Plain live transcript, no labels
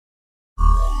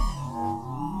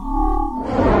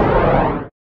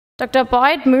Dr.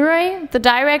 Boyd Murray, the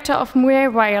Director of Murray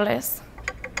Wireless.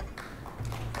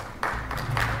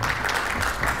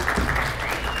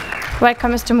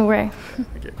 Welcome, Mr. Murray.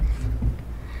 Thank you.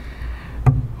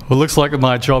 Well, looks like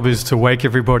my job is to wake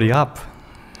everybody up.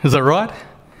 Is that right?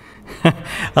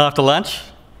 After lunch?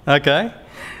 Okay.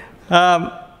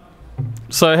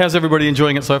 So how's everybody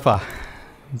enjoying it so far?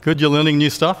 Good, you're learning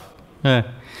new stuff? Yeah.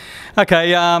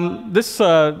 Okay, I'm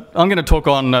going to talk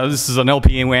on, this is an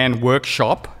LPWAN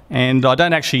workshop, and I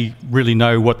don't actually really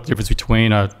know what the difference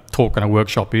between a talk and a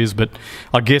workshop is, but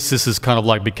I guess this is kind of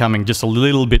like becoming just a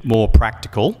little bit more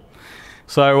practical.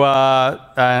 So,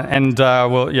 well,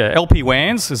 yeah,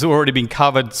 LPWANs has already been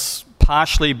covered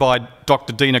partially by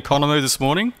Dr. Dean Economou this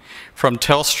morning from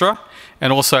Telstra,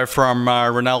 and also from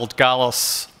Ronald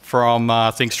Garlis from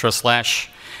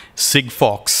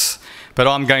Thinkstra/Sigfox. But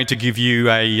I'm going to give you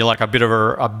a bit of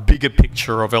a bigger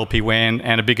picture of LPWAN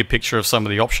and a bigger picture of some of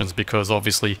the options, because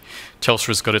obviously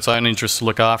Telstra's got its own interests to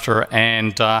look after,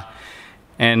 and so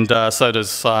does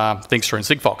Thinkstra and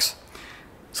Sigfox.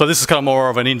 So this is kind of more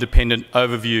of an independent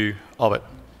overview of it.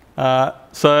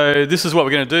 So this is what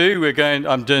we're going to do.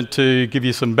 I'm going to give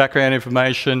you some background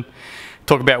information,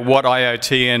 talk about what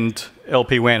IoT and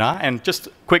LPWAN are, and just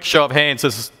a quick show of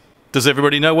hands. Does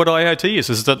everybody know what IoT is?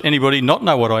 Does anybody not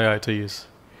know what IoT is?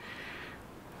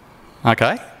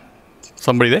 Okay,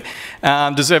 somebody there.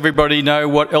 Does everybody know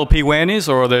what LPWAN is,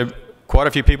 or are there quite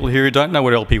a few people here who don't know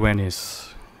what LPWAN is?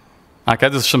 Okay,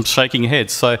 there's some shaking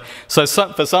heads. So for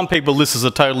some people, this is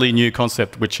a totally new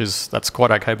concept, that's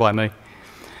quite okay by me.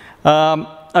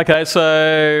 Okay,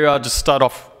 so I'll just start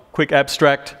off quick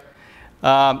abstract.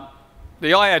 The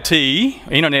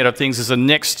IoT, Internet of Things, is the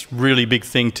next really big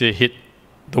thing to hit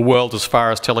the world as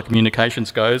far as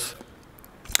telecommunications goes.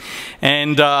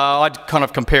 And I'd kind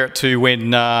of compare it to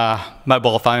when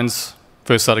mobile phones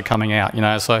first started coming out, you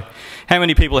know. So how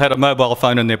many people had a mobile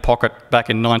phone in their pocket back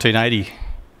in 1980?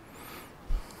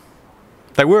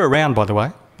 They were around, by the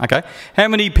way. Okay. How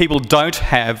many people don't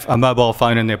have a mobile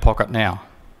phone in their pocket now?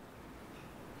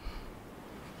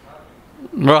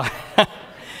 Right.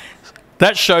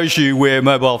 That shows you where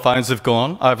mobile phones have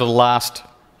gone over the last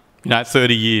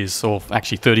 30 years, or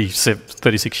actually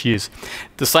 36 years.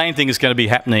 The same thing is going to be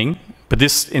happening, but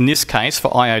in this case, for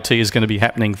IoT, is going to be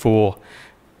happening for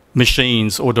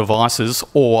machines or devices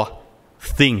or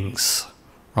things,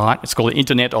 right? It's called the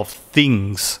Internet of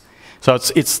Things. So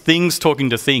it's things talking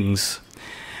to things.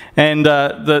 And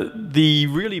the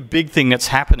really big thing that's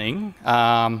happening,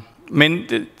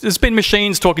 there's been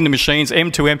machines talking to machines,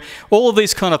 M2M, all of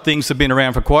these kind of things have been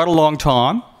around for quite a long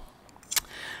time.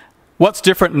 What's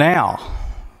different now?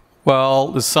 Well,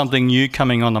 there's something new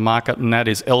coming on the market, and that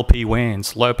is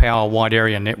LPWANs, low power wide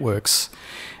area networks.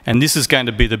 And this is going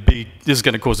to be this is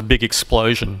going to cause a big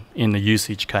explosion in the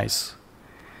usage case.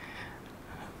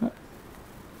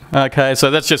 Okay, so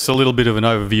that's just a little bit of an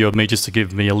overview of me, just to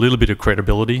give me a little bit of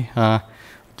credibility.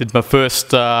 Did my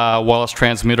first wireless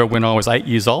transmitter when I was 8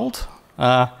 years old,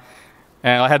 and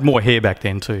I had more hair back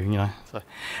then too, you know. So,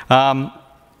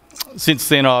 since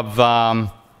then I've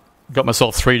got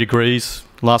myself 3 degrees.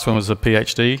 The last one was a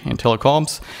PhD in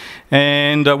telecoms,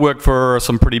 and I worked for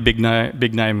some pretty big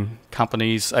name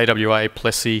companies, AWA,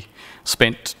 Plessey.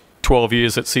 Spent 12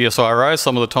 years at CSIRO,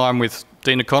 some of the time with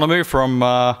Dean Economou from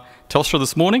Telstra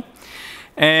this morning.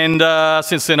 And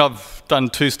since then I've done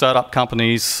 2 startup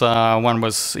companies. One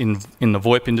was in the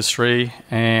VoIP industry,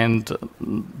 and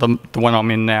the one I'm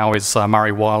in now is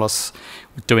Murray Wireless,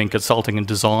 doing consulting and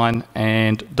design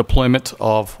and deployment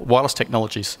of wireless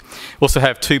technologies. We also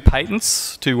have 2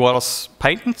 wireless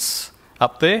patents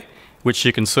up there, which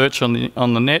you can search on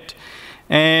the net.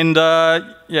 And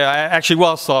yeah, actually,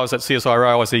 whilst I was at CSIRO,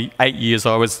 I was 8 years.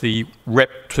 I was the rep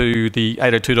to the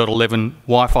 802.11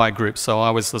 Wi-Fi group. So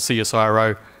I was the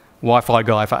CSIRO Wi-Fi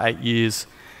guy for 8 years.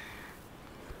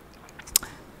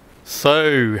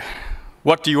 So,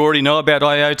 what do you already know about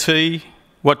IoT?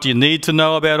 What do you need to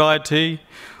know about IoT?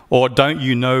 Or don't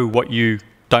you know what you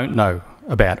don't know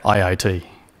about IoT?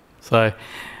 So,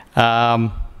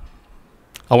 I've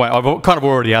kind of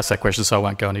already asked that question, so I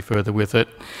won't go any further with it.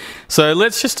 So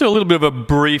let's just do a little bit of a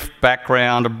brief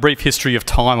background, a brief history of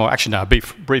time, or actually no, a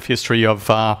brief history of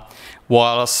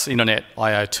wireless internet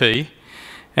IoT.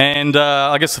 And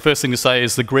I guess the first thing to say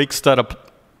is the Greeks started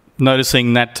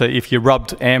noticing that if you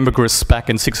rubbed ambergris back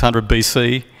in 600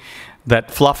 BC,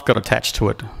 that fluff got attached to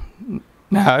it.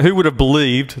 Now, who would have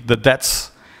believed that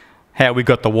that's how we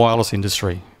got the wireless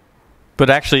industry? But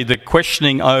actually, the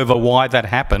questioning over why that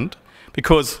happened,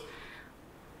 because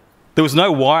there was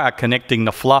no wire connecting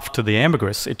the fluff to the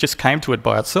ambergris, it just came to it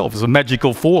by itself. It was a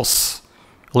magical force,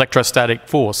 electrostatic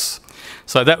force.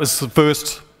 So that was the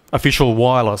first official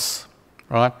wireless,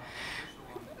 right?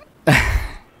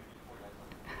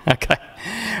 Okay.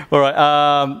 All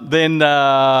right. Then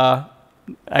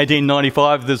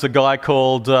 1895, there's a guy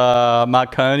called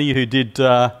Marconi who did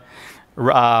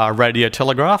radio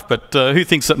telegraph, but who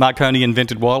thinks that Marconi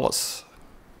invented wireless?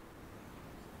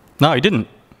 No, he didn't.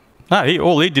 No,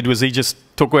 all he did was he just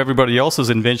took everybody else's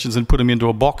inventions and put them into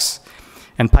a box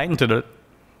and patented it.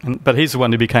 But he's the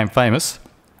one who became famous.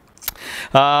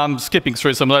 Skipping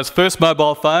through some of those. First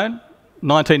mobile phone,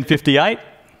 1958.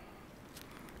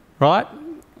 Right?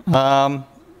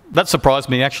 That surprised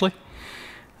me, actually.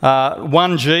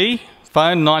 1G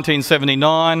phone,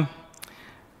 1979.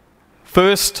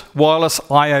 First wireless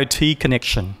IoT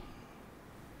connection,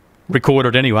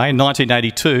 recorded anyway,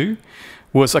 1982,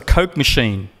 was a Coke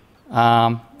machine.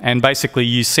 And basically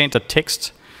you sent a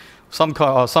text, some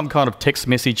kind of text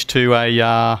message to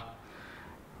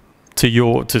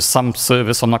some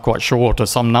service, I'm not quite sure, to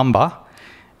some number,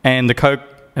 and the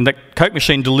Coke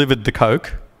machine delivered the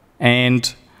Coke,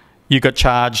 and you got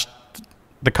charged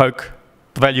the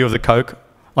value of the Coke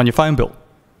on your phone bill,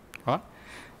 right?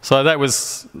 So that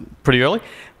was pretty early.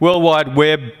 World Wide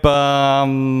Web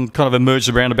kind of emerged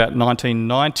around about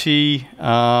 1990.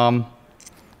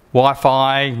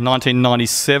 Wi-Fi,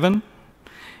 1997.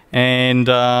 And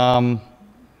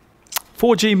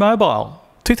 4G mobile,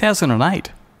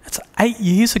 2008. That's 8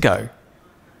 years ago.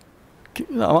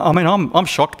 I mean, I'm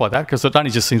shocked by that because it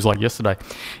only just seems like yesterday.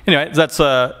 Anyway, that's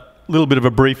a little bit of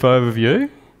a brief overview.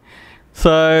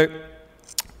 So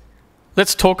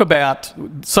let's talk about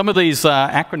some of these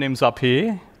acronyms up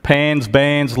here. PANs,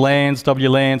 BANs, LANs,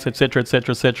 WLANs, etc.,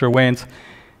 etc., etc., WANs,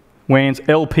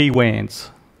 LPWANs,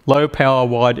 Low Power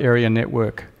Wide Area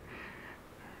Network.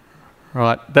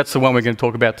 Right, that's the one we're going to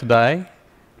talk about today.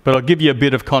 But I'll give you a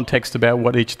bit of context about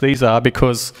what each of these are,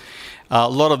 because a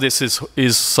lot of this is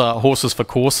horses for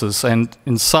courses, and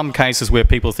in some cases where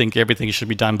people think everything should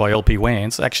be done by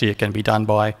LPWANs, actually it can be done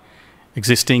by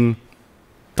existing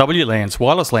WLANs,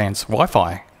 wireless LANs,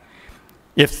 Wi-Fi,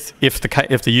 if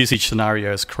the usage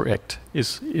scenario is correct,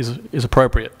 is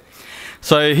appropriate.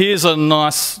 So here's a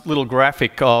nice little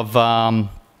graphic of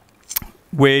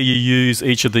where you use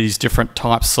each of these different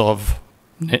types of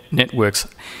networks.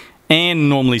 AN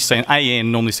normally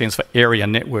stands for area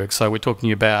network. So we're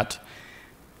talking about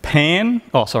PAN.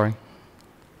 Oh, sorry.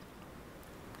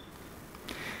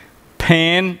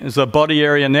 PAN is a body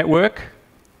area network.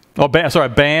 Oh,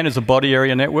 BAN is a body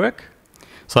area network.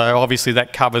 So obviously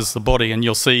that covers the body, and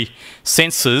you'll see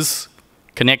sensors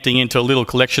connecting into little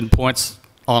collection points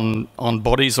on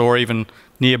bodies or even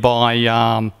nearby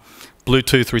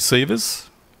Bluetooth receivers.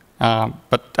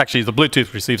 But actually the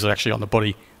Bluetooth receivers are actually on the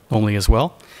body normally as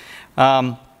well.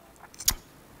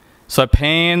 So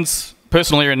PANs,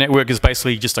 personal area network, is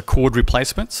basically just a cord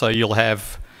replacement. So you'll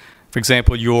have, for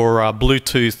example, your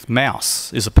Bluetooth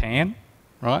mouse is a PAN,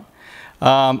 right?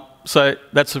 So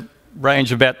that's a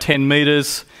range of about 10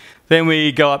 meters. Then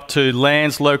we go up to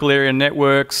LANs, local area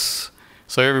networks.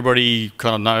 So everybody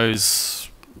kind of knows,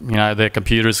 you know, their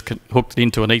computer's hooked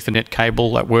into an Ethernet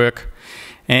cable at work,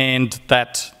 and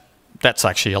that's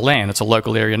actually a LAN. It's a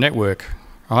local area network,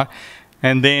 right?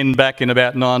 And then back in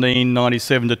about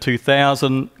 1997 to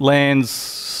 2000,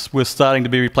 LANs were starting to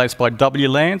be replaced by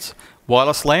WLANs,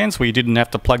 wireless LANs, where you didn't have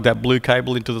to plug that blue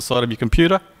cable into the side of your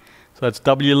computer. So that's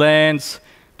WLANs,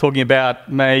 talking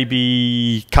about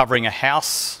maybe covering a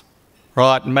house,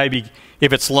 right? And maybe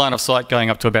if it's line of sight, going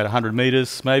up to about 100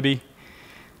 meters, maybe.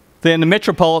 Then the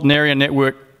metropolitan area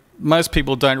network, most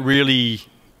people don't really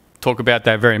talk about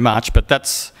that very much, but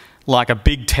that's like a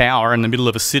big tower in the middle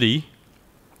of a city,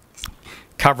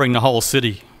 covering the whole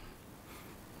city,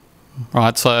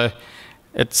 right? So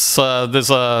it's there's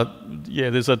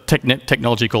a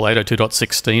technology called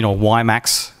 802.16 or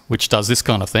WiMAX, which does this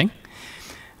kind of thing.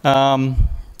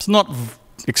 It's not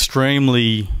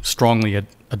extremely strongly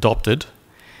adopted,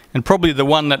 and probably the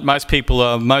one that most people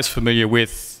are most familiar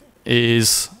with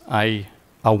is a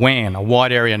WAN, a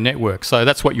wide area network. So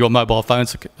that's what your mobile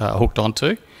phones are hooked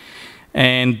onto,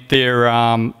 and their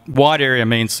wide area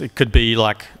means it could be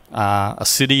like a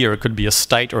city, or it could be a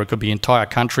state, or it could be entire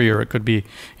country, or it could be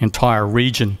entire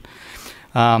region.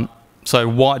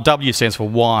 So W stands for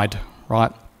wide,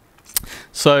 right?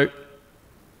 So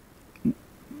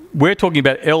we're talking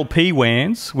about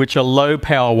LPWANs, which are low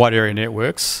power wide area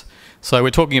networks. So we're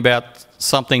talking about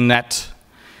something that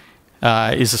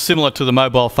is similar to the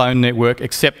mobile phone network,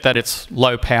 except that it's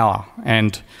low power.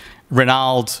 And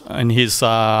Renald, in his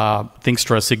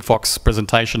Thinkstra Sigfox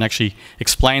presentation, actually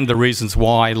explained the reasons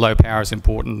why low power is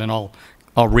important, and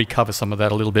I'll recover some of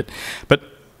that a little bit. But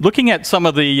looking at some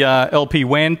of the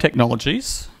LPWAN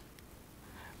technologies,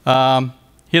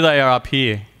 Here they are up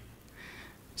here.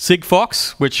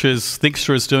 Sigfox, which is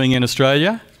Thinkstra is doing in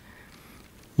Australia.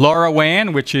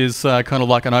 LoRaWAN, which is kind of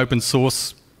like an open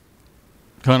source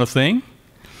kind of thing.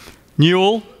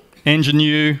 Newell,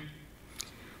 Nginx,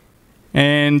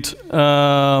 and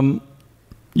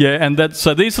yeah, and that.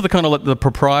 So these are the kind of like the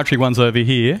proprietary ones over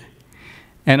here,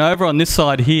 and over on this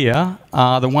side here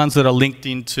are the ones that are linked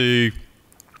into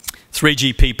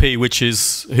 3GPP, which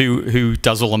is who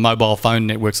does all the mobile phone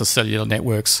networks, the cellular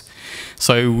networks.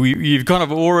 So you've kind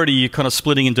of already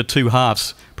splitting into two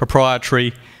halves: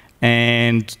 proprietary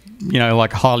and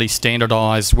like highly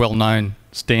standardized, well-known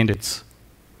standards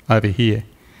over here.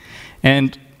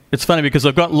 And it's funny because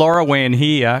I've got LoRaWAN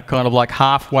here, kind of like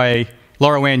halfway.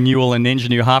 LoRaWAN, Newell, and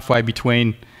Nginx halfway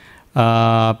between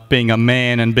being a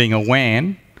MAN and being a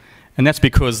WAN, and that's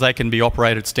because they can be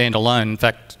operated standalone. In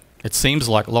fact, it seems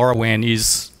like LoRaWAN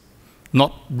is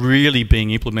not really being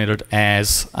implemented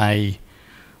as a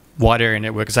wide area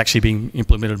network. It's actually being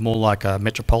implemented more like a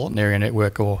metropolitan area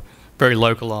network, or very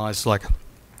localized, like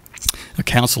a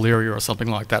council area or something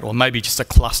like that, or maybe just a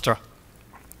cluster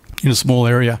in a small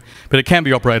area. But it can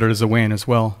be operated as a WAN as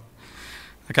well.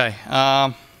 Okay.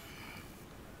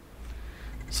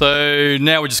 So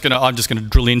now I'm just going to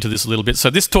drill into this a little bit. So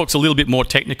this talk's a little bit more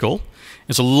technical.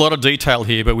 There's a lot of detail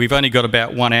here, but we've only got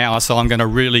about 1 hour, so I'm going to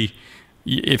really,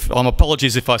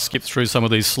 apologies if I skip through some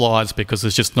of these slides because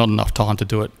there's just not enough time to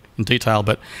do it in detail,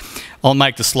 but I'll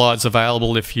make the slides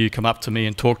available if you come up to me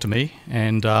and talk to me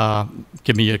and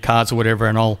give me your cards or whatever,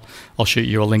 and I'll shoot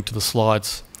you a link to the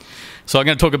slides. So I'm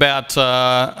going to talk about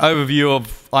overview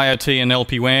of IoT and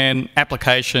LPWAN,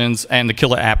 applications, and the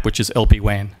killer app, which is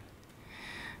LPWAN.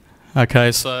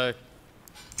 Okay, so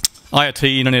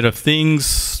IoT, Internet of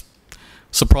Things,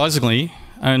 surprisingly,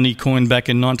 only coined back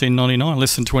in 1999,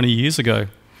 less than 20 years ago.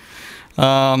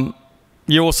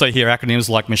 You also hear acronyms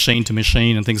like machine to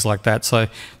machine and things like that. So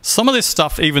some of this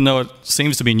stuff, even though it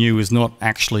seems to be new, is not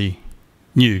actually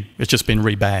new. It's just been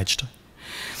rebadged.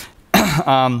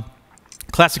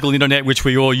 Classical internet, which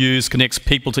we all use, connects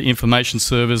people to information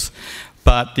servers,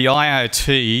 but the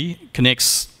IoT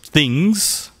connects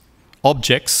things,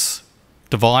 objects,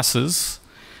 devices,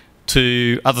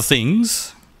 to other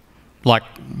things, like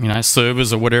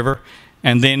servers or whatever,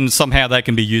 and then somehow they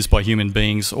can be used by human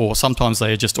beings, or sometimes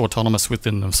they are just autonomous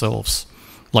within themselves,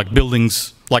 like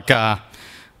buildings,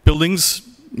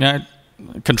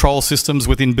 control systems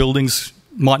within buildings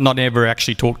might not ever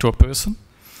actually talk to a person,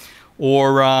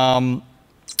 or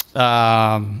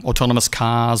autonomous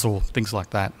cars or things like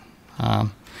that.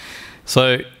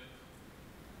 So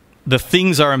the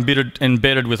things are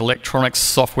embedded with electronics,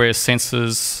 software,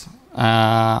 sensors,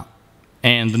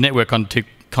 and the network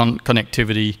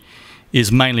connectivity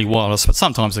is mainly wireless, but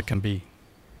sometimes it can be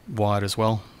wired as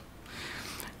well.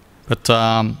 But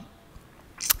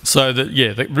so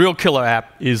the real killer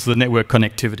app is the network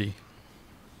connectivity.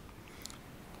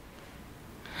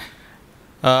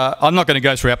 I'm not going to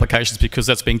go through applications because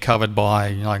that's been covered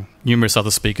by numerous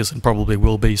other speakers and probably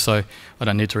will be, so I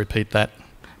don't need to repeat that.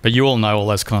 But you all know all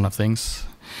those kind of things.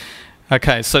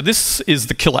 Okay, so this is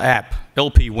the killer app,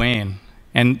 LPWAN.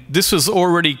 And this was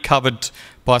already covered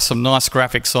by some nice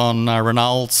graphics on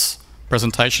Ronald's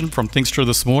presentation from Thinkstra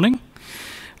this morning.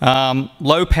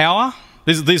 Low power,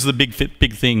 these are the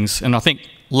big things. And I think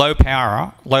low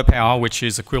power, which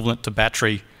is equivalent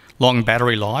to long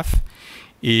battery life,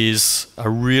 is a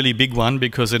really big one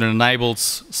because it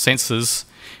enables sensors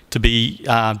to be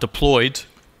deployed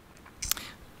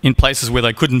in places where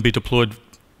they couldn't be deployed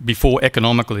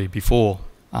economically before.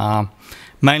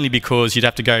 Mainly because you'd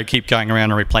have to keep going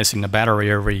around and replacing the battery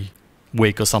every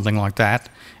week or something like that,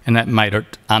 and that made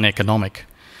it uneconomic.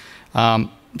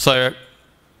 So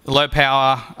low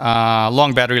power,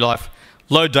 long battery life,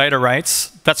 low data rates,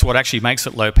 that's what actually makes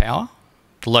it low power,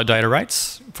 the low data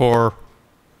rates, for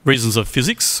reasons of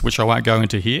physics, which I won't go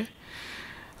into here.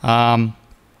 Low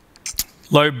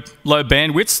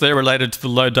bandwidths, they're related to the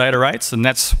low data rates, and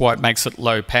that's why it makes it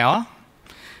low power.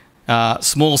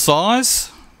 Small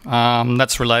size,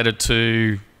 that's related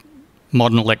to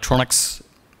modern electronics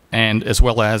and as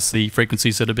well as the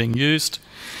frequencies that are being used.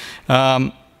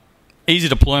 Easy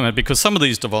deployment, because some of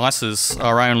these devices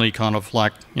are only kind of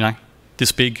like,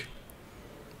 this big.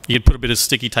 You could put a bit of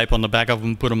sticky tape on the back of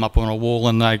them, put them up on a wall,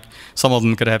 and some of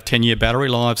them could have 10-year battery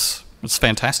lives. It's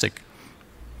fantastic.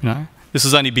 This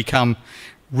has only become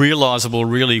realisable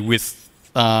really with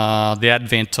the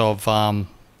advent of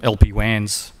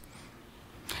LPWANs.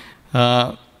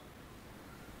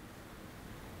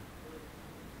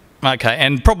 Okay,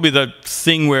 and probably the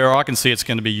thing where I can see it's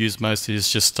going to be used most is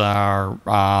just smart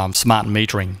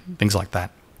metering, things like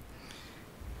that.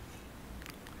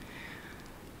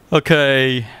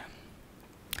 Okay.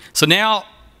 So now,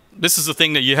 this is the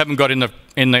thing that you haven't got in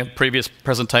the previous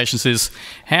presentations is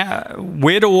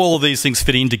where do all of these things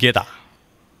fit in together?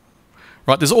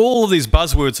 Right, there's all of these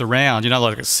buzzwords around, you know,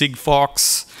 like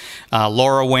Sigfox,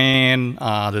 LoRaWAN,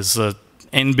 there's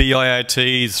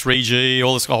NB-IoT, 3G,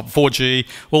 all this, 4G,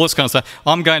 all this kind of stuff.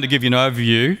 I'm going to give you an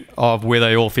overview of where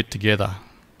they all fit together.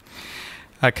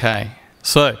 Okay,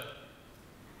 so,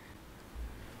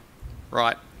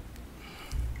 right.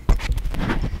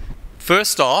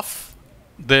 First off,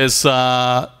 there's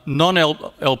non-LPWAN,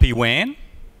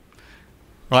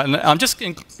 right? And I'm just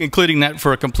including that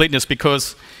for a completeness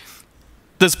because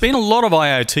there's been a lot of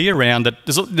IoT around that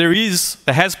there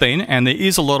has been and there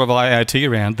is a lot of IoT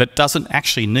around that doesn't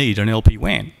actually need an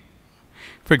LPWAN.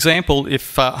 For example,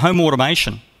 if home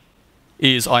automation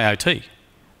is IoT,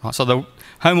 right? So the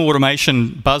home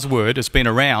automation buzzword has been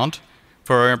around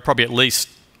for probably at least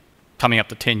coming up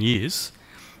to 10 years,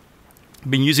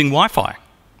 been using Wi-Fi,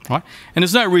 right? And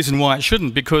there's no reason why it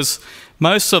shouldn't, because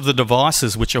most of the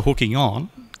devices which are hooking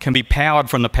on can be powered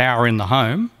from the power in the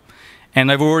home, and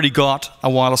they've already got a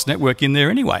wireless network in there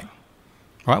anyway,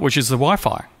 right, which is the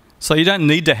Wi-Fi. So you don't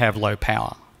need to have low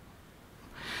power.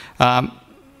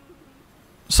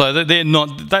 So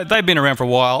they've been around for a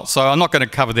while, so I'm not going to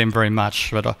cover them very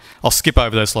much, but I'll skip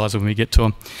over those slides when we get to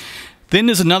them. Then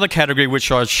there's another category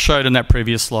which I showed in that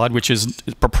previous slide, which is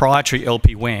proprietary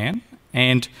LPWAN,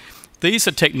 and these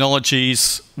are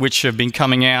technologies which have been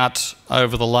coming out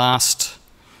over the last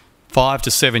 5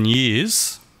 to 7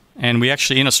 years. And we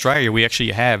actually, in Australia, we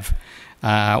actually have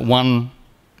one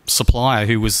supplier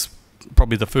who was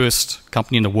probably the first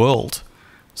company in the world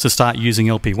to start using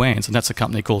LPWANs, and that's a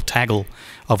company called Taggle,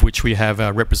 of which we have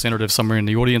a representative somewhere in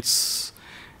the audience.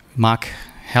 Mark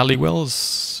Halliwell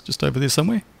is just over there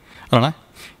somewhere. I don't know.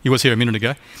 He was here a minute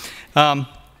ago. Yeah.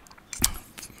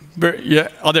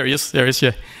 Oh, there he is. There he is,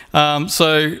 yeah.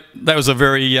 So that was a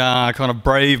very kind of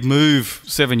brave move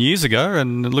 7 years ago,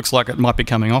 and it looks like it might be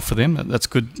coming off for them. That's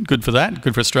good for that,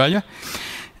 good for Australia.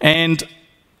 And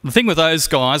the thing with those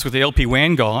guys, with the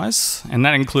LPWAN guys, and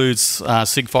that includes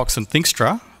Sigfox and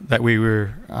Thinxtra, that we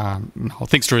were,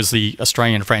 Thinxtra is the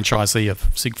Australian franchisee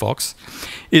of Sigfox,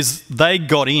 is they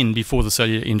got in before the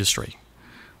cellular industry.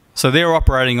 So they're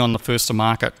operating on the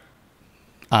first-to-market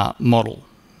model,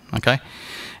 okay?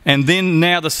 And then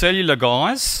now the cellular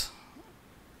guys,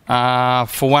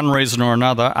 for one reason or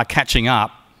another, are catching up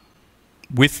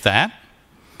with that.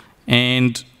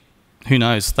 And who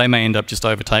knows, they may end up just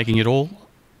overtaking it all.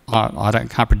 I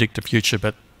can't predict the future,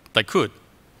 but they could.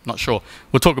 Not sure.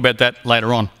 We'll talk about that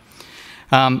later on.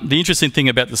 The interesting thing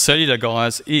about the cellular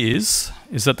guys is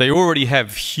that they already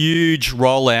have huge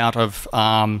rollout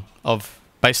of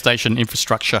base station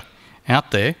infrastructure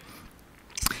out there.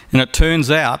 And it turns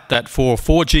out that for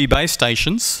 4G base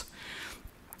stations,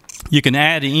 you can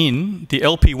add in the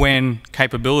LPWAN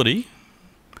capability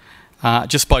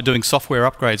just by doing software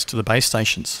upgrades to the base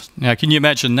stations. Now, can you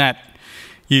imagine that?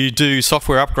 You do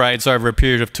software upgrades over a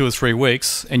period of 2 or 3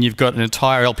 weeks, and you've got an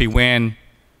entire LPWAN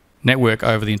network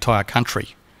over the entire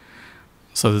country.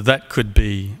 So that could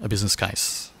be a business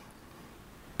case.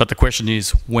 But the question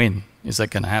is, when is that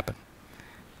going to happen?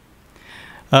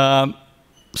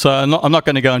 So I'm not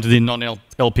going to go into the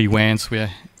non-LPWANs.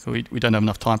 We don't have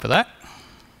enough time for that.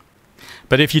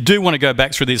 But if you do want to go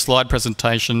back through this slide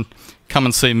presentation, come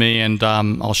and see me, and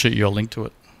I'll shoot you a link to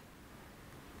it.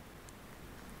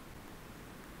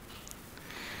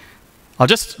 I'll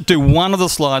just do one of the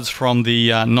slides from the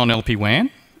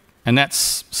non-LPWAN, and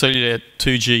that's cellular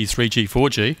 2G, 3G,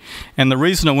 4G. And the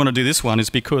reason I want to do this one is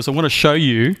because I want to show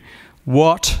you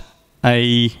what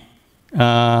I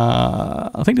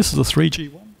think this is a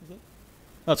 3G one, is it?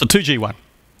 Oh, it's a 2G one.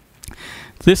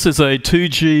 This is a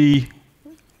 2G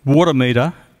water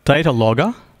meter data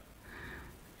logger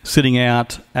sitting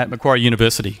out at Macquarie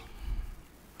University.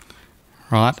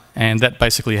 Right, and that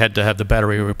basically had to have the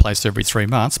battery replaced every 3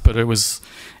 months, but it was,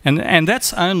 and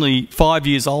that's only 5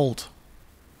 years old.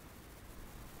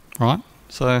 Right,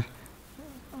 so,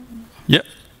 yep.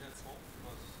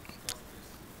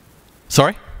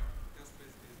 Sorry?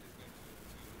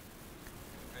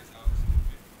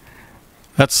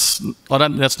 That's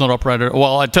not operated.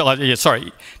 Well, yeah,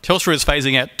 sorry. Telstra is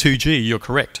phasing out 2G. You're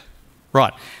correct.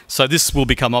 Right. So this will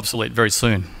become obsolete very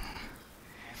soon.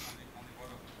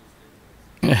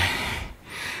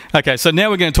 Okay. So now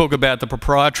we're going to talk about the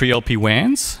proprietary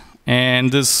LPWANs,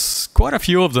 and there's quite a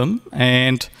few of them,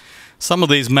 and some of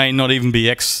these may not even be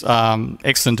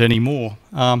extant anymore.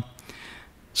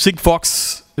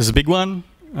 Sigfox is a big one.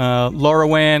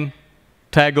 LoRaWAN,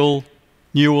 Taggle,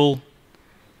 Newell,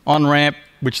 OnRamp,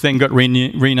 which then got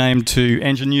renamed to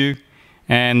Enginew,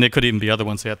 And there could even be other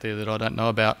ones out there that I don't know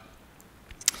about.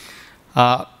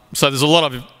 So there's a lot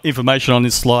of information on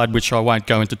this slide which I won't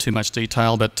go into too much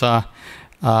detail, but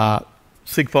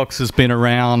Sigfox has been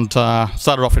around,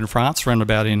 started off in France around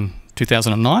about in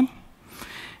 2009,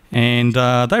 and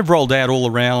they've rolled out all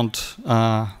around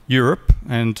Europe,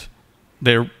 and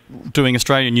they're doing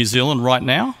Australia and New Zealand right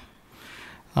now.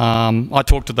 I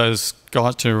talk to those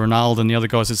guys, to Ronald and the other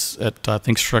guys at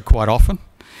Thinkstra quite often,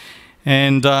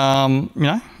 and you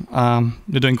know,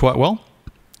 they're doing quite well.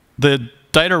 The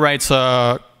data rates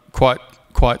are quite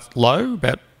low,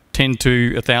 about 10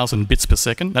 to 1,000 bits per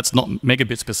second. That's not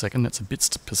megabits per second, that's bits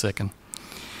per second.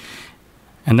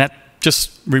 And that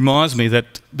just reminds me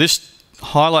that this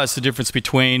highlights the difference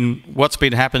between what's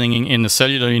been happening in the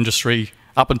cellular industry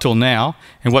up until now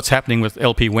and what's happening with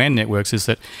LPWAN networks, is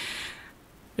that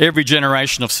every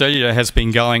generation of cellular has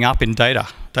been going up in data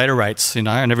rates, you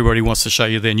know, and everybody wants to show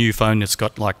you their new phone that's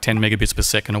got like 10 megabits per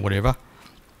second or whatever.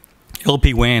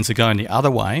 LPWANs are going the other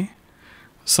way,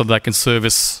 so they can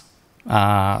service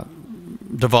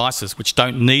devices which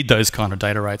don't need those kind of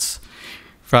data rates.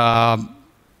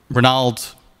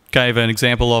 Ronald gave an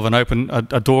example of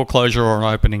a door closure or an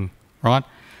opening, right?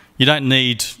 You don't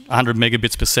need 100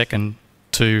 megabits per second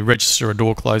to register a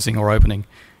door closing or opening.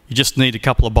 You just need a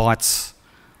couple of bytes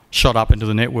shot up into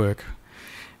the network.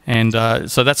 And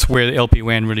so that's where the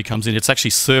LPWAN really comes in. It's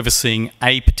actually servicing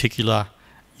a particular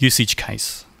usage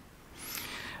case.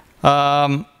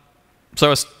 So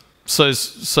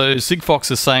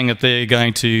Sigfox is saying that they're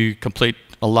going to complete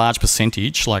a large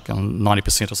percentage, like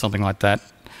 90% or something like that,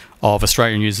 of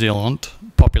Australia and New Zealand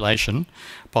population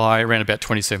by around about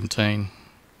 2017.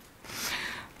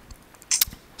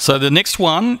 So the next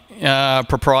one,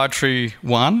 proprietary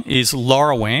one, is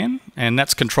LoRaWAN, and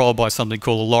that's controlled by something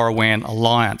called the LoRaWAN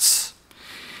Alliance.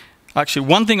 Actually,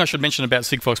 one thing I should mention about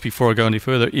Sigfox before I go any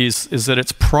further is that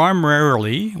it's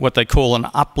primarily what they call an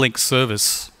uplink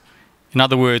service. In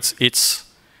other words, it's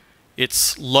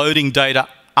loading data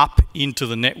up into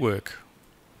the network.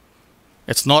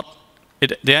 It's not,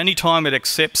 the only time it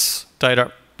accepts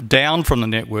data down from the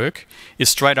network is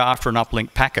straight after an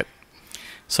uplink packet.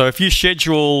 So if you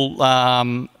schedule,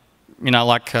 you know,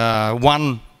 like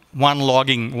one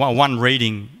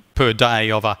reading per day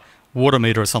of a water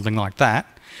meter or something like that,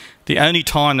 the only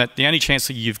chance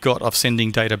that you've got of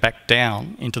sending data back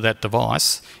down into that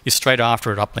device is straight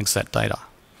after it uplinks that data.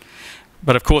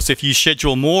 But of course, if you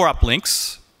schedule more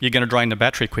uplinks, you're going to drain the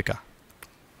battery quicker.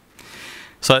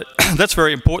 So that's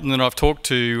very important, and I've talked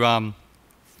to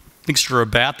Thinkstra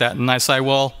about that, and they say,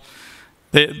 well,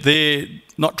 they're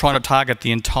not trying to target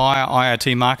the entire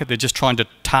IoT market, they're just trying to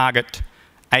target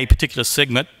a particular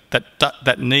segment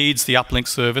that needs the uplink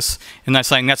service, and they're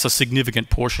saying that's a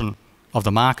significant portion of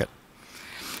the market.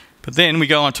 But then we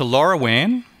go on to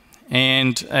LoRaWAN,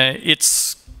 and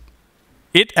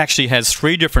it actually has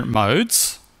 3 different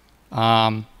modes.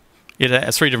 It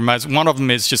has 3 different modes. One of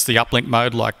them is just the uplink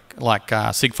mode, like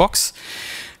Sigfox.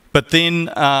 But then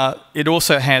it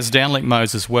also has downlink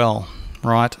modes as well,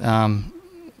 right?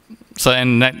 So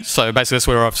basically that's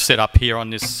where I've set up here on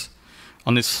this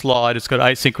slide. It's got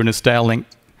asynchronous downlink,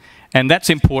 and that's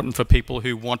important for people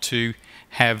who want to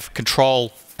have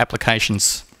control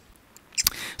applications.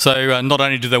 So not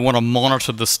only do they want to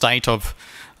monitor the state of,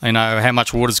 you know, how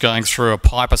much water's going through a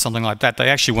pipe or something like that, they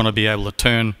actually want to be able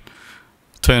to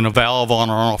turn a valve on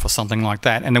or off or something like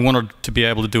that, and they want to be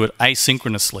able to do it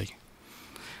asynchronously.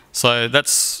 So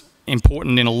that's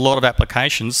important in a lot of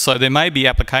applications. So there may be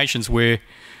applications where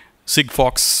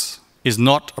Sigfox is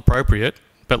not appropriate,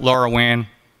 but LoRaWAN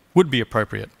would be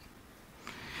appropriate.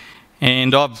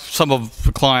 And some of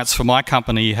the clients for my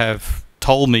company have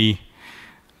told me,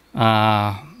 we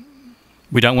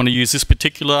don't want to use this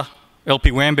particular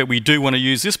LPWAN, but we do want to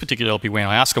use this particular LPWAN.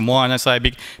 I ask them why, and they say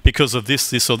because of this,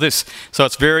 this, or this. So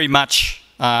it's very much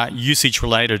usage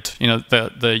related, you know,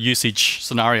 the usage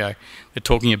scenario they're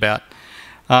talking about.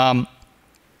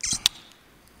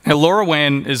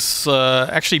 LoRaWAN is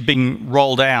actually being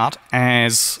rolled out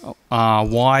as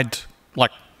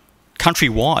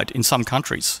countrywide in some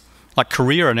countries. Like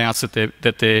Korea announced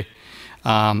that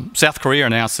South Korea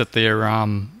announced that they're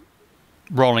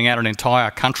rolling out an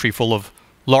entire country full of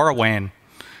LoRaWAN,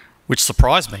 which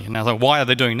surprised me. And I thought, why are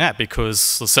they doing that?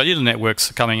 Because the cellular networks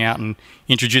are coming out and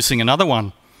introducing another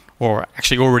one, or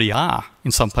actually already are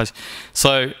in some places.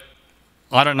 So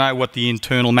I don't know what the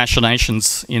internal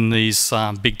machinations in these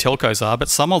big telcos are, but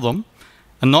some of them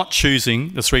are not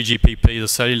choosing the 3GPP, the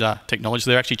cellular technology.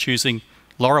 They're actually choosing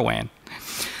LoRaWAN.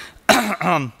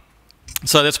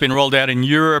 So that's been rolled out in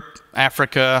Europe,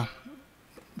 Africa,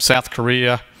 South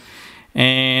Korea,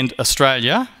 and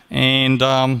Australia. And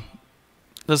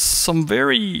there's some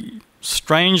very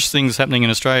strange things happening in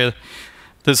Australia.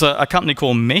 There's a company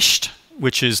called Meshed,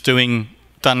 which is done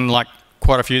like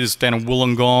quite a few. There's down in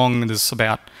Wollongong. There's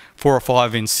about 4 or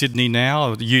 5 in Sydney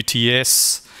now. The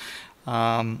UTS,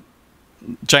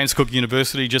 James Cook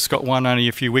University just got one only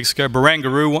a few weeks ago.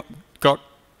 Barangaroo got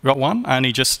one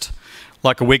only just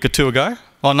like a week or 2 ago.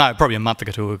 Oh no, probably a month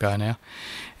or 2 ago now.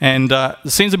 And there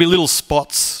seems to be little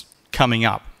spots coming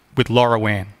up with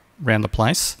LoRaWAN around the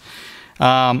place.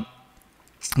 And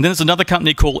then there's another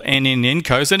company called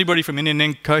NN-ENCO. Is anybody from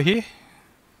NN-ENCO here?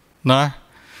 No?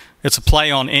 It's a play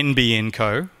on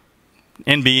NB-IoT.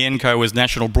 NB-IoT is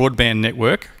National Broadband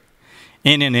Network.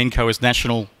 NN-ENCO is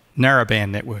National Narrowband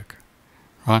Network.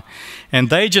 Right? And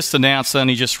they just announced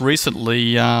only just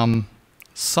recently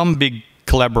some big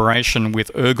collaboration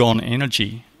with Ergon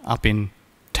Energy up in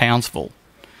Townsville,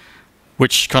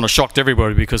 which kind of shocked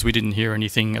everybody because we didn't hear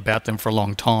anything about them for a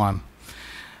long time.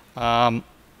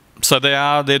 So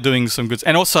they're doing some good,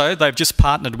 and also they've just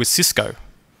partnered with Cisco.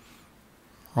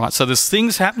 Right, so there's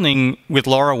things happening with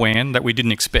LoRaWAN that we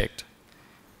didn't expect.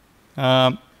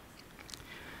 Now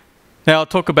I'll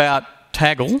talk about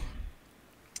Taggle.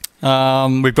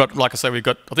 We've got, like I say, I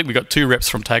think we've got 2 reps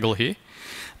from Taggle here.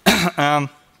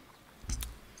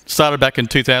 Started back in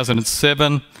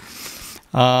 2007.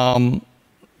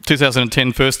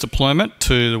 2010 first deployment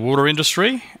to the water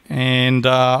industry, and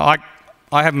I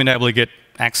haven't been able to get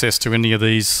access to any of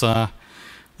these,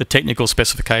 the technical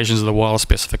specifications or the wireless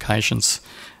specifications,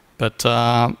 but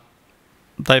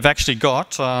they've actually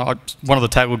got, one of the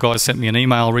Taggle guys sent me an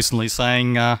email recently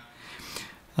saying,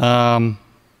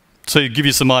 to give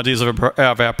you some ideas of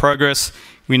our progress,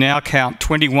 we now count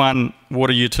 21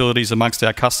 water utilities amongst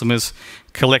our customers,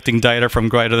 collecting data from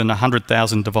greater than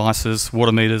 100,000 devices,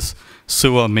 water meters,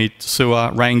 sewer,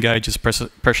 rain gauges, pressure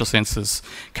sensors,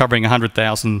 covering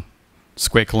 100,000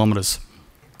 square kilometres.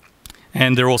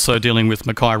 And they're also dealing with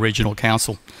Mackay Regional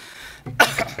Council.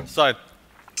 So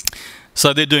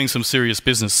they're doing some serious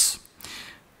business.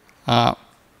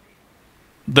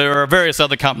 There are various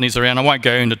other companies around. I won't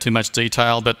go into too much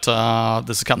detail, but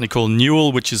there's a company called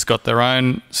Newell, which has got their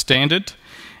own standard.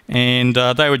 And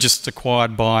they were just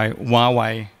acquired by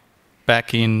Huawei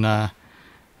back in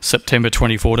September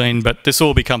 2014. But this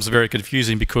all becomes very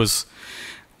confusing because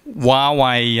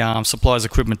Huawei supplies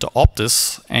equipment to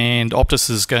Optus, and Optus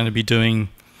is going to be doing,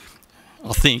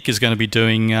 I think,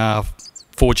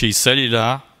 4G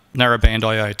cellular narrowband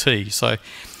IoT. So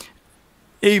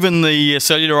even the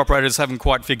cellular operators haven't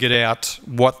quite figured out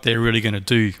what they're really going to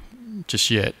do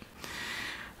just yet.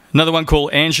 Another one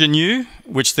called Angenew,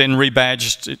 which then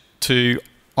rebadged it to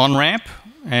OnRamp,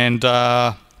 and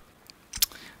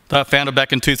they were founded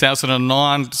back in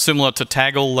 2009. Similar to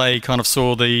Taggle, they kind of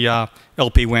saw the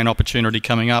LPWAN opportunity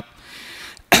coming up,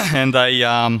 and they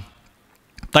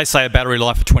say a battery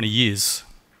life of 20 years,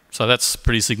 so that's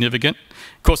pretty significant.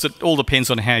 Of course, it all depends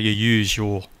on how you use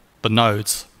the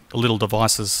nodes, the little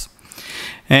devices.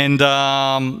 And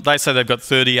they say they've got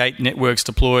 38 networks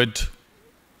deployed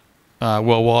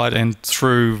worldwide, and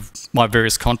through my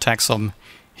various contacts I'm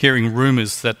hearing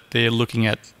rumours that they're looking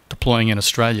at deploying in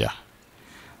Australia.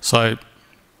 So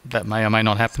that may or may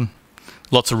not happen.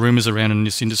 Lots of rumours around in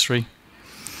this industry.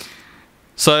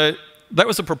 So that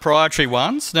was the proprietary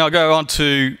ones. Now I'll go on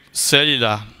to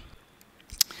cellular.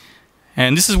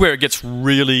 And this is where it gets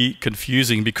really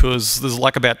confusing because there's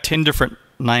like about 10 different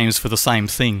names for the same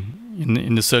thing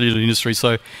in the cellular industry.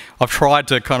 So I've tried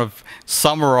to kind of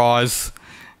summarise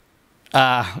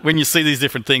when you see these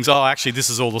different things, oh, actually this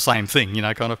is all the same thing, you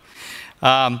know, kind of.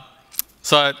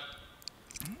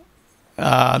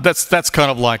 That's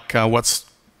kind of like what's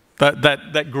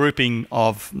that grouping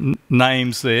of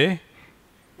names there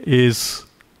is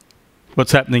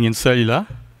what's happening in cellular.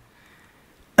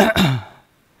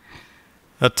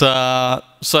 So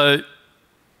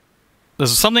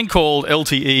there's something called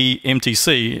LTE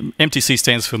MTC. MTC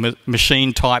stands for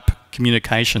Machine Type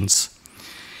Communications.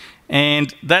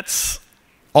 And that's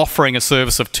offering a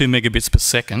service of 2 megabits per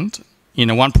second in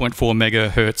a 1.4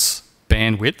 megahertz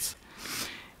bandwidth.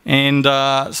 And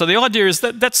so the idea is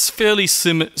that that's fairly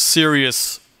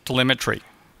serious telemetry.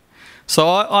 So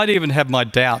I'd even have my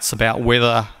doubts about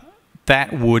whether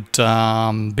that would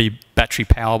be battery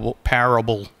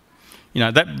powerable. You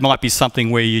know, that might be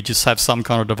something where you just have some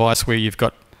kind of device where you've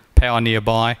got power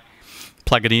nearby,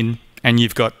 plug it in, and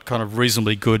you've got kind of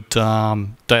reasonably good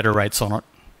data rates on it.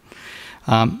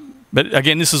 But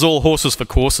again, this is all horses for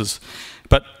courses.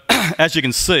 But as you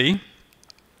can see,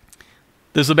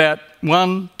 there's about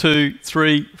 1, 2,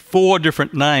 3, 4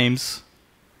 different names.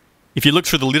 If you look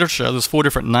through the literature, there's 4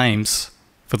 different names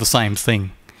for the same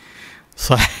thing.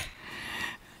 So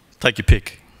take your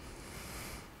pick.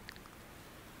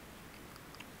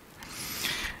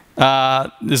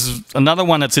 This is another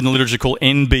one that's in the literature called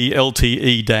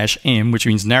NB-LTE-M, which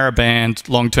means narrowband,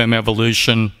 long-term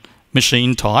evolution,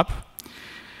 machine type.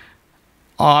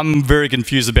 I'm very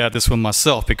confused about this one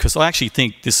myself because I actually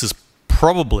think this is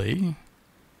probably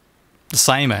the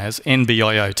same as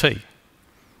NB-IoT.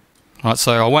 Right,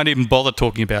 so I won't even bother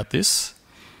talking about this.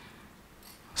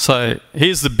 So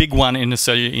here's the big one in the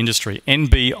cellular industry,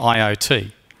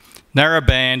 NB-IoT,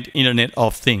 Narrowband Internet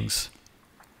of Things.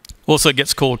 Also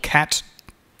gets called CAT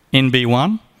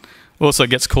NB1, also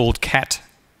gets called CAT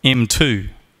M2.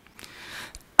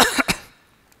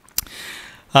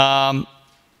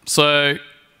 So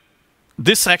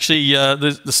this actually,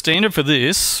 the standard for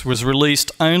this was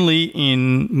released only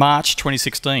in March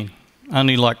 2016,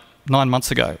 only like 9 months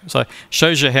ago. So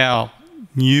shows you how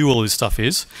new all this stuff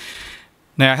is.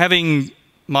 Now,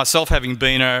 myself having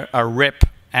been a rep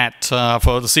at,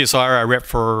 for the CSIRO rep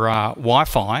for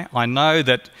Wi-Fi, I know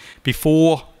that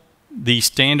before the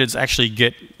standards actually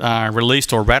get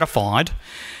released or ratified,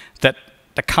 that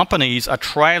the companies are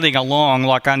trailing along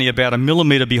like only about 1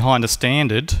 millimetre behind the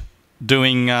standard,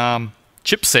 doing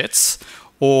chipsets,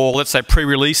 or let's say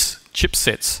pre-release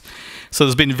chipsets. So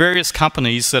there's been various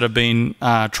companies that have been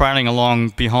trailing along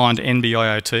behind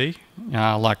NB-IoT,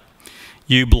 like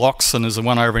U-Blocks, and there's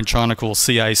one over in China called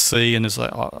CAC, and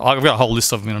I've got a whole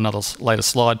list of them in another later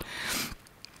slide,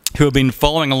 who have been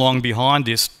following along behind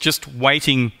this, just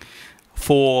waiting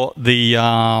for the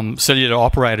cellular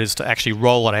operators to actually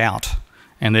roll it out,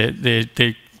 and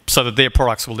so that their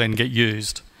products will then get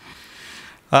used.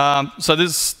 So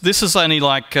this is only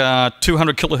like 200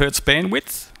 kilohertz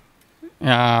bandwidth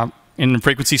in the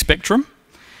frequency spectrum,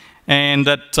 and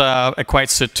that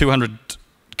equates to 200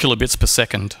 kilobits per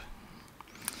second.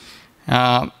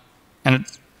 Yeah,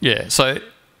 so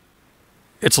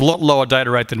it's a lot lower data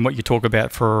rate than what you talk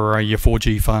about for your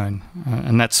 4G phone,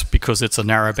 and that's because it's a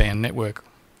narrowband network.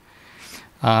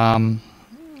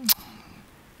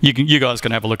 You guys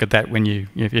can have a look at that when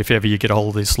if ever you get a hold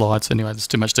of these slides. Anyway, there's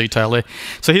too much detail there.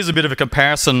 So here's a bit of a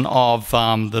comparison of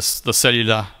the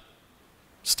cellular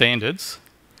standards.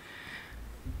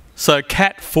 So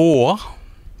Cat4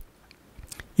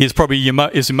 is probably your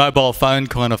mobile phone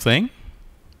kind of thing.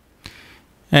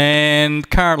 And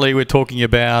currently we're talking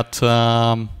about, it's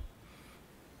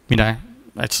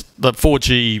the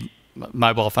 4G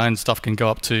mobile phone stuff can go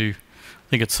up to, I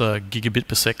think it's a gigabit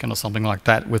per second or something like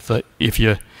that, if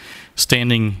you're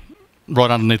standing right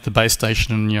underneath the base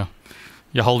station and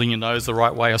you're holding your nose the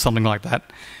right way or something like that.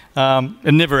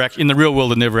 In the real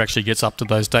world, it never actually gets up to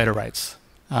those data rates.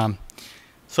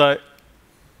 So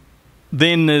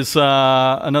then there's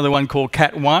another one called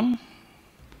Cat1.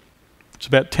 It's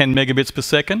about 10 megabits per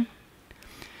second.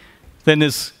 Then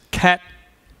there's Cat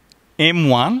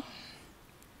M1,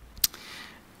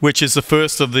 which is the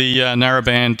first of the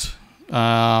narrowband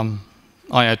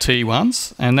IoT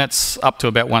ones, and that's up to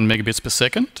about 1 megabits per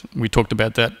second. We talked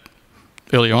about that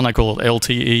earlier on. They call it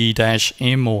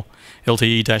LTE-M or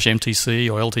LTE-MTC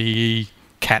or LTE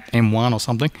Cat M1 or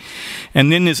something.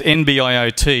 And then there's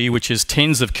NB-IoT, which is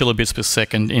tens of kilobits per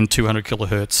second in 200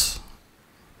 kilohertz.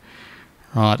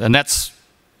 Right, and that's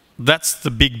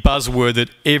the big buzzword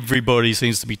that everybody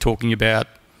seems to be talking about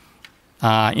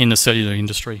in the cellular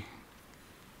industry.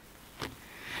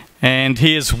 And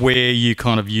here's where you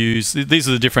kind of use, these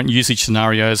are the different usage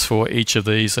scenarios for each of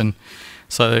these. And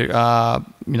so,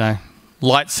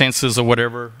 light sensors or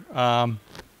whatever are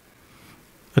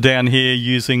down here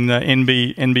using the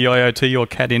NB-IoT or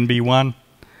Cat NB1.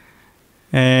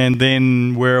 And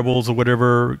then wearables or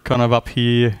whatever kind of up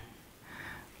here.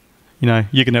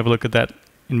 You can have a look at that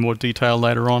in more detail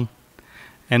later on.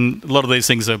 And a lot of these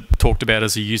things are talked about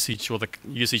as a usage or the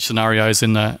usage scenarios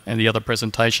in the other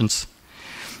presentations.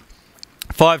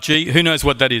 5G, who knows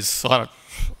what that is? I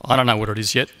don't know what it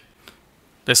is yet.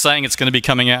 They're saying it's going to be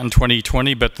coming out in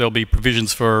 2020, but there'll be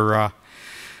provisions for,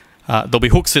 there'll be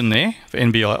hooks in there for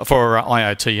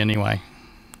IoT anyway.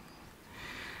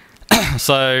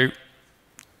 So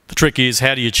the trick is,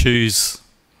 how do you choose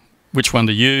which one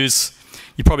to use?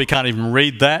 You probably can't even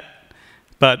read that,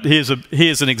 but here's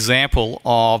an example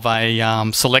of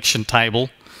a selection table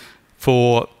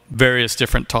for various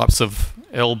different types of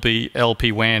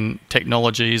LPWAN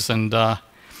technologies, and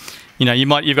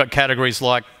you've got categories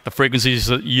like the frequencies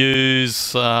that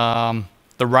use, the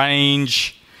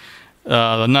range,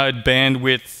 the node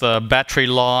bandwidth, battery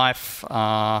life,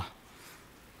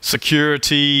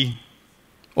 security,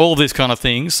 all these kind of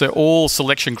things. They're all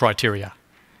selection criteria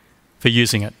for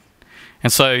using it.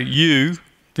 And so you,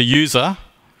 the user,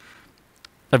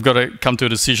 have got to come to a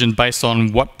decision based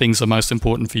on what things are most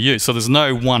important for you. So there's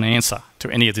no one answer to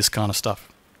any of this kind of stuff.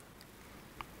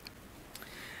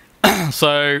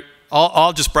 So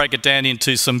I'll just break it down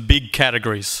into some big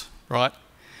categories, right?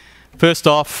 First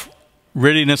off,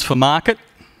 readiness for market.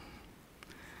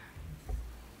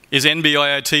 Is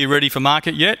NB-IoT ready for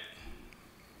market yet?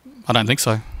 I don't think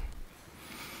so.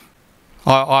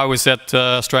 I was at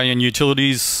Australian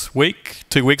Utilities Week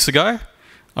 2 weeks ago.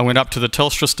 I went up to the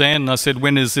Telstra stand and I said,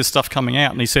 when is this stuff coming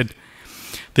out? And he said,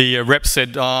 the rep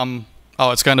said, oh,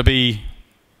 it's going to be,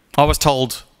 I was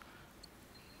told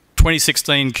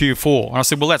 2016 Q4. And I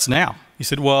said, well, that's now. He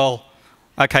said, well,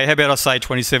 okay, how about I say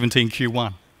 2017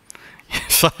 Q1?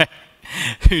 So,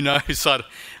 who knows? So,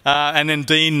 and then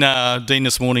Dean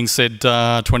this morning said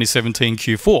 2017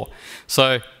 Q4.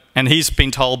 So, and he's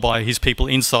been told by his people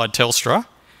inside Telstra.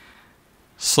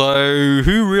 So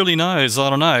who really knows? I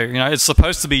don't know. You know, it's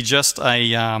supposed to be just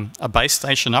a base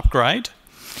station upgrade.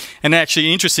 And actually,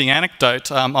 an interesting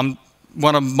anecdote.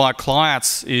 One of my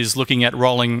clients is looking at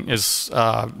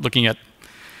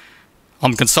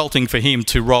I'm consulting for him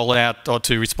to roll out or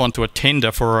to respond to a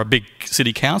tender for a big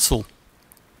city council.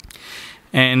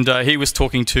 And he was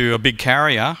talking to a big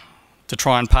carrier to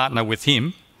try and partner with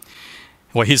him,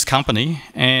 or his company,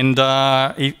 and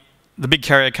the big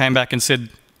carrier came back and said,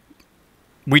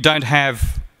 we don't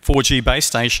have 4G base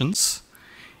stations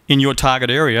in your target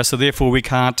area, so therefore we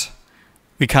can't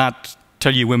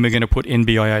tell you when we're going to put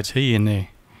NB-IoT in there,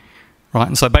 right?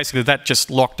 And so basically that just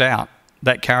locked out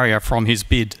that carrier from his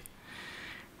bid,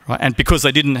 right? And because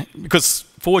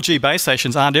 4G base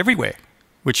stations aren't everywhere,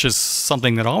 which is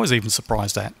something that I was even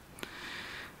surprised at.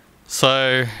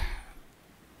 So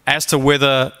as to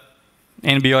whether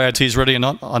NB-IoT is ready or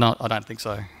not, I don't think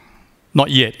so.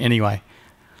 Not yet, anyway.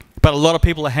 But a lot of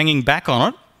people are hanging back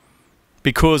on it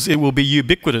because it will be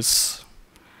ubiquitous.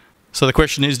 So the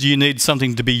question is, do you need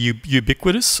something to be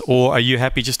ubiquitous, or are you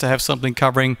happy just to have something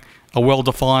covering a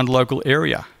well-defined local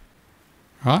area?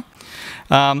 Right?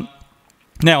 Now,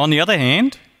 on the other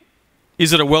hand,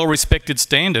 is it a well-respected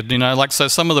standard? You know, like, so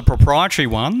some of the proprietary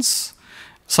ones,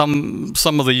 some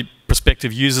of the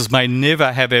prospective users may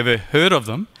never have ever heard of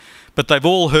them, but they've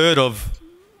all heard of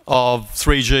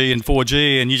 3G and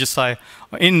 4G, and you just say,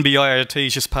 NB-IoT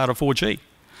is just part of 4G.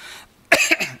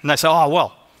 And they say, oh,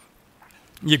 well,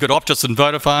 you've got Optus and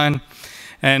Vodafone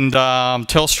and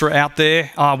Telstra out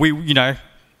there.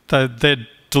 They're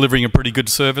delivering a pretty good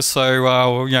service,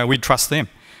 so you know, we trust them.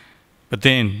 But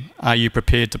then, are you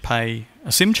prepared to pay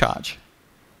a SIM charge?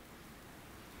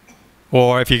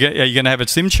 Or if are you going to have a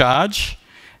SIM charge,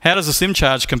 how does a SIM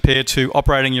charge compare to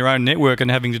operating your own network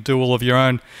and having to do all of your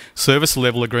own service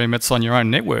level agreements on your own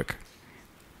network?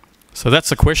 So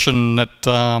that's a question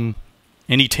that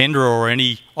any tenderer or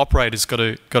any operator's got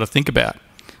to think about,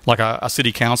 like a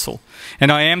city council.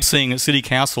 And I am seeing that city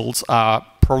councils are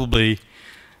probably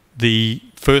the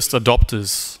first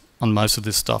adopters on most of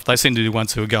this stuff. They seem to be the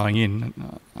ones who are going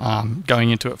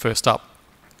into it first up.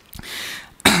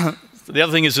 The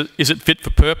other thing is it fit for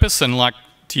purpose, and like,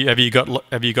 have you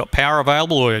got power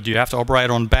available, or do you have to operate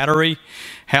on battery?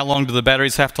 How long do the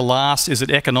batteries have to last? Is it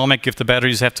economic if the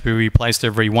batteries have to be replaced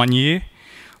every 1 year,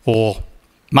 or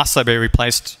must they be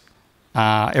replaced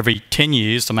every 10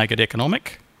 years to make it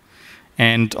economic?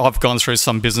 And I've gone through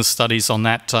some business studies on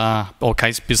that, or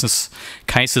business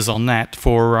cases on that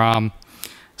for,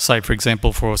 say, for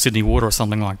example, for Sydney Water or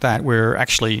something like that, where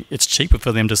actually it's cheaper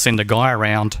for them to send a guy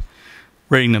around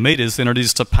reading the meters than it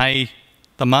is to pay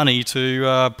the money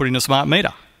to put in a smart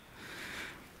meter.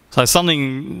 So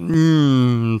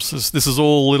something, this is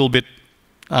all a little bit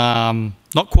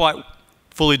not quite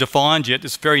fully defined yet.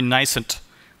 It's very nascent,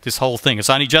 this whole thing. It's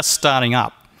only just starting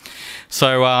up.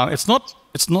 So it's not,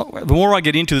 the more I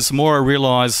get into this, the more I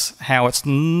realise how it's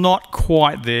not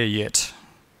quite there yet.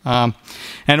 And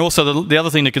also the other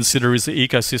thing to consider is the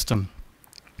ecosystem.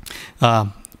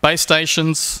 Base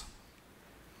stations,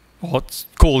 what's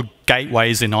called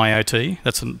gateways in IoT,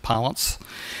 that's in parlance.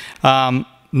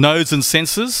 Nodes and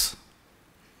sensors,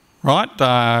 right?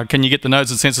 Can you get the nodes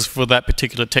and sensors for that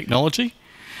particular technology?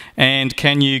 And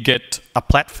can you get a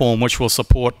platform which will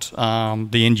support the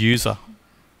end user?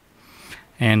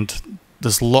 And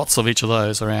there's lots of each of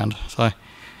those around. So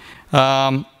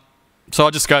I'll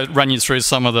just run you through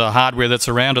some of the hardware that's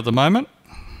around at the moment.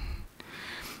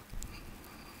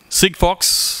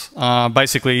 Sigfox,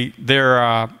 basically,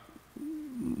 they're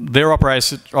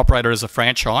operator as a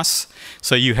franchise,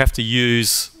 so you have to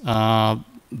use the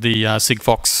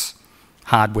Sigfox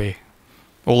hardware.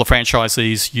 All the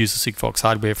franchisees use the Sigfox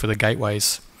hardware for the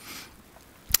gateways.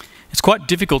 It's quite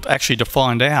difficult actually to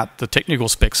find out the technical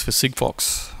specs for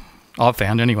Sigfox. I've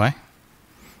found anyway,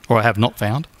 or I have not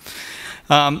found.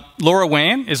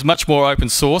 LoRaWAN is much more open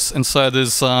source, and so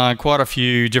there's quite a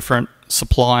few different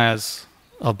suppliers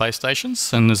of base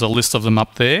stations, and there's a list of them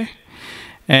up there.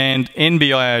 And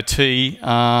NB-IoT,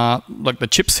 like the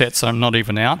chipsets are not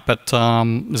even out, but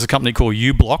there's a company called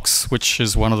U-Blocks, which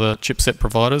is one of the chipset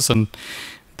providers, and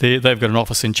they've got an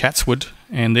office in Chatswood,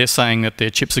 and they're saying that their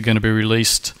chips are going to be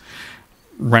released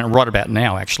right about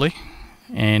now, actually.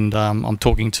 And I'm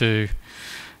talking to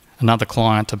another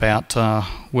client about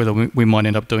whether we might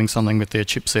end up doing something with their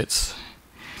chipsets.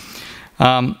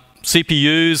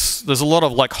 CPUs, there's a lot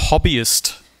of like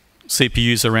hobbyist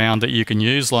CPUs around that you can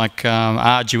use, like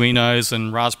Arduinos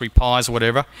and Raspberry Pis or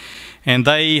whatever, and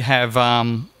they have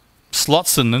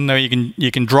slots in them. There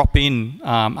you can drop in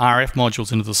RF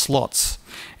modules into the slots,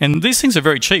 and these things are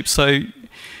very cheap. So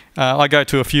I go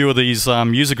to a few of these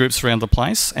user groups around the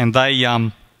place, and they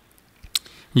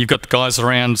you've got the guys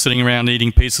around sitting around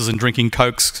eating pizzas and drinking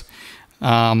Cokes,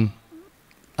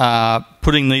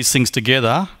 putting these things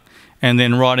together, and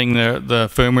then writing the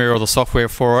firmware or the software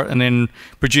for it, and then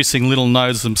producing little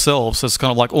nodes themselves. So it's kind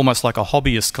of like almost like a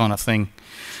hobbyist kind of thing.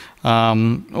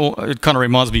 It kind of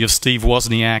reminds me of Steve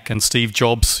Wozniak and Steve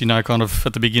Jobs, you know, kind of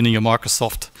at the beginning of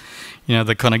Microsoft, you know,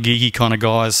 the kind of geeky kind of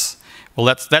guys. Well,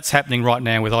 that's happening right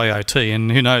now with IoT,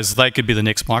 and who knows, they could be the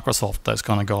next Microsoft, those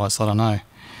kind of guys, I don't know.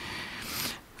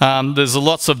 There's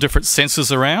lots of different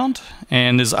sensors around,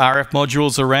 and there's RF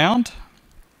modules around.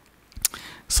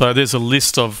 So there's a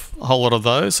list of a whole lot of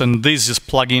those, and these just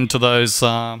plug into those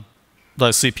CPU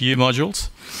modules.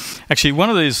 Actually, one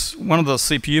of the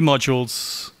CPU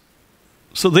modules.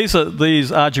 So these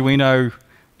Arduino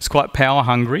is quite power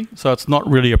hungry, so it's not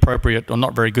really appropriate or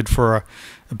not very good for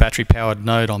a battery powered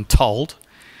node, I'm told.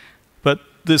 But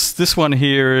this one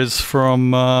here is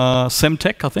from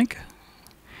Semtech, I think,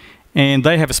 and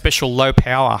they have a special low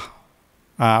power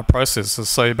processor.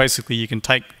 So basically, you can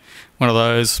take one of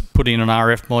those, put in an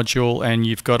RF module, and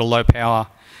you've got a low power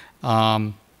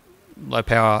LPWAN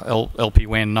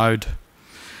node.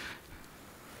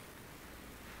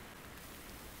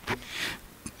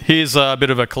 Here's a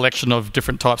bit of a collection of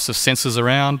different types of sensors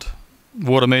around: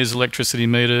 water meters, electricity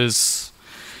meters,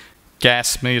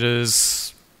 gas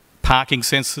meters, parking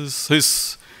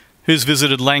sensors. Who's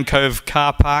visited Lane Cove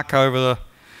car park over the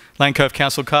Lane Cove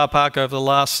Council car park over the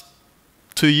last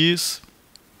 2 years?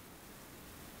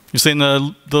 You've seen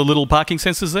the little parking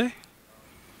sensors there?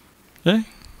 Yeah?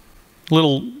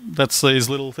 That's these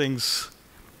little things.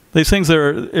 These things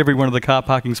are, every one of the car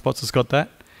parking spots has got that.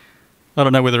 I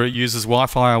don't know whether it uses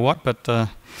Wi-Fi or what, but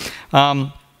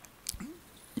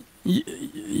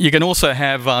you can also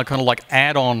have kind of like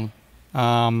add-on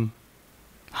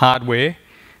hardware.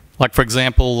 Like, for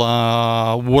example,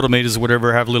 water meters or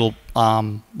whatever have little,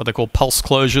 what they call pulse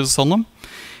closures on them.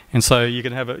 And so you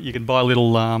can buy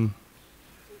little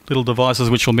devices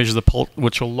which will measure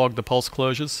which will log the pulse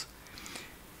closures,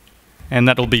 and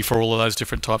that'll be for all of those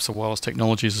different types of wireless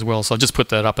technologies as well. So I just put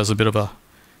that up as a bit of a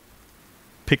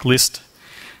pick list.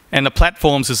 And the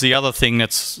platforms is the other thing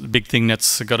that's a big thing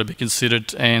that's got to be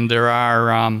considered. And there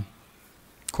are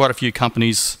quite a few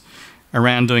companies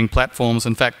around doing platforms.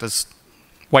 In fact, there's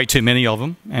way too many of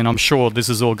them, and I'm sure this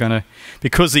is all going to,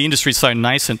 because the industry is so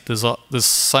nascent. There's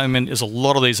a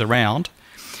lot of these around.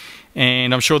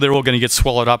 And I'm sure they're all going to get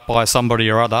swallowed up by somebody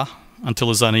or other until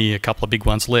there's only a couple of big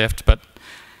ones left. But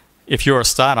if you're a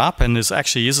startup, and there's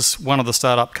actually one of the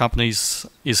startup companies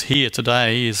is here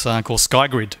today, is called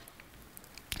SkyGrid.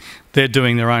 They're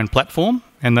doing their own platform,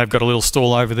 and they've got a little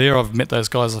stall over there. I've met those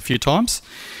guys a few times,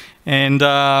 and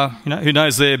you know, who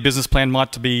knows, their business plan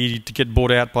might be to get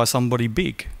bought out by somebody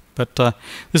big. But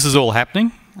this is all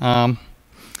happening.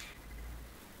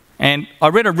 And I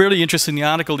read a really interesting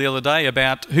article the other day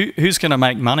about who's going to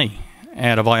make money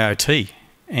out of IoT.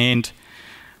 And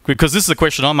because this is the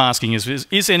question I'm asking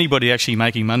is anybody actually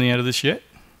making money out of this yet?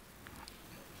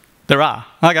 There are.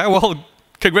 Okay, well,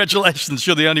 congratulations,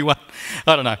 you're the only one.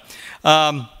 I don't know.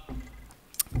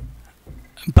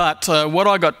 But what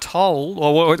I got told,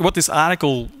 or what this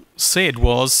article said,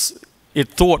 was it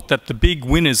thought that the big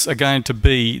winners are going to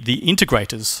be the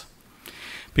integrators.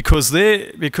 Because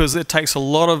it takes a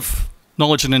lot of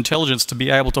knowledge and intelligence to be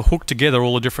able to hook together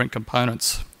all the different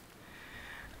components.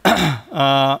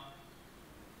 So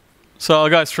I'll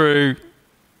go through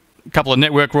a couple of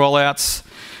network rollouts.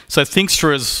 So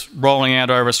Thinkstra is rolling out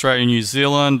over Australia and New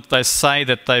Zealand. They say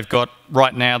that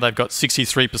right now they've got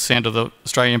 63% of the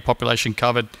Australian population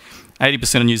covered,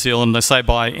 80% of New Zealand. They say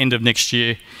by end of next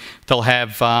year they'll have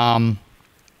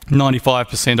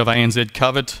 95% of ANZ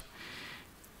covered.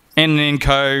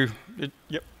 NNCo,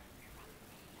 yep.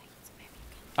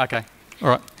 Okay, all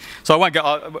right. So I won't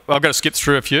go. I've got to skip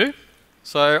through a few.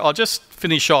 So I'll just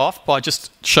finish off by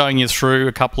just showing you through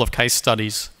a couple of case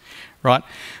studies, right?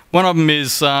 One of them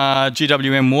is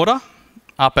GWM Water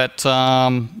up at,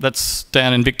 that's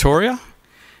down in Victoria.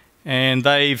 And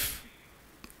they've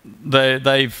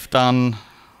done,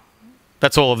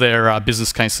 that's all of their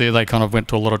business case there. They kind of went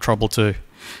to a lot of trouble to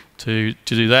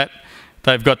do that.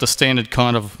 They've got the standard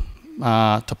kind of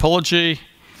topology.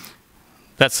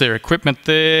 That's their equipment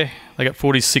there. They got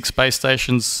 46 base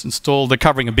stations installed. They're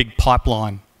covering a big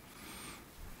pipeline.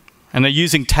 And they're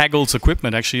using Taggle's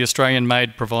equipment, actually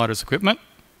Australian-made providers' equipment.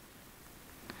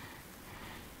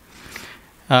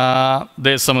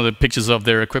 There's some of the pictures of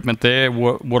their equipment there,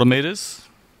 water meters.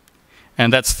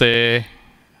 And that's their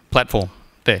platform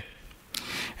there.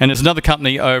 And there's another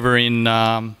company over in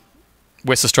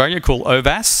West Australia called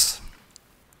OVAS.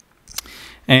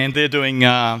 And they're doing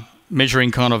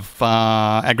measuring kind of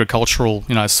agricultural,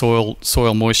 you know,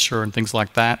 soil moisture and things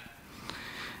like that.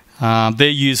 They're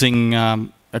using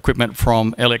equipment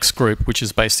from LX Group, which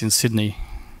is based in Sydney.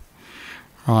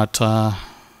 Right.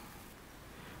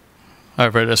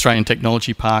 Over at Australian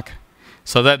Technology Park.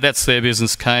 So that's their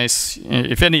business case.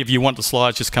 If any of you want the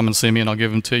slides, just come and see me and I'll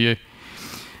give them to you.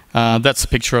 That's a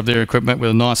picture of their equipment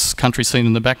with a nice country scene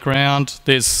in the background.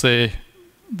 That's their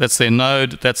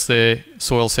node, that's their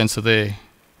soil sensor there.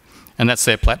 And that's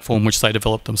their platform, which they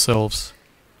developed themselves.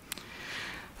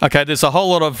 Okay, there's a whole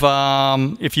lot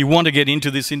of, if you want to get into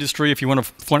this industry,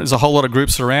 there's a whole lot of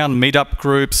groups around, meetup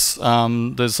groups.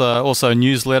 There's also a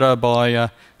newsletter by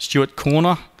Stuart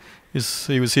Corner.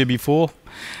 He was here before.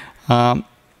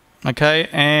 Okay,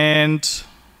 and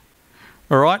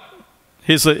all right,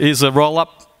 here's a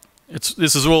roll-up.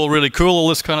 This is all really cool, all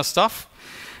this kind of stuff.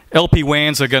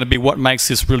 LPWANs are going to be what makes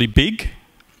this really big.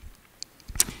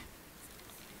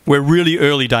 We're really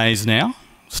early days now,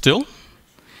 still.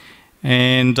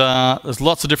 And there's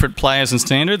lots of different players and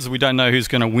standards. We don't know who's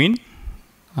going to win.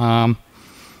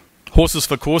 Horses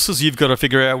for courses, you've got to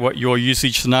figure out what your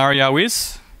usage scenario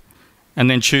is and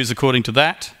then choose according to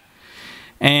that.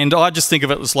 And I just think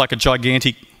of it as like a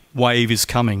gigantic wave is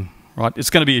coming, right? It's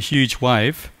going to be a huge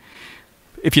wave.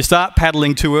 If you start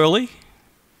paddling too early,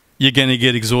 you're going to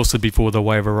get exhausted before the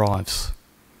wave arrives.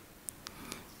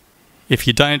 If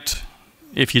you don't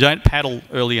paddle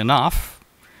early enough,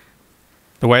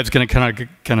 the wave's going to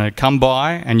kind of come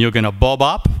by and you're going to bob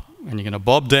up and you're going to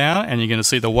bob down and you're going to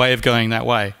see the wave going that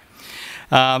way.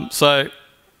 So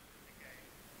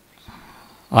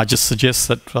I just suggest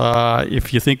that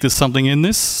if you think there's something in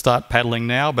this, start paddling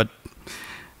now, but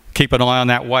keep an eye on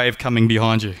that wave coming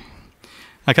behind you.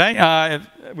 Okay,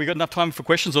 we got enough time for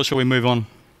questions, or shall we move on?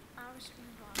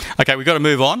 Okay, we've got to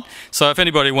move on. So if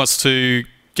anybody wants to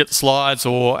get the slides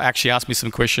or actually ask me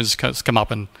some questions, come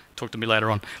up and talk to me later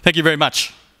on. Thank you very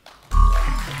much.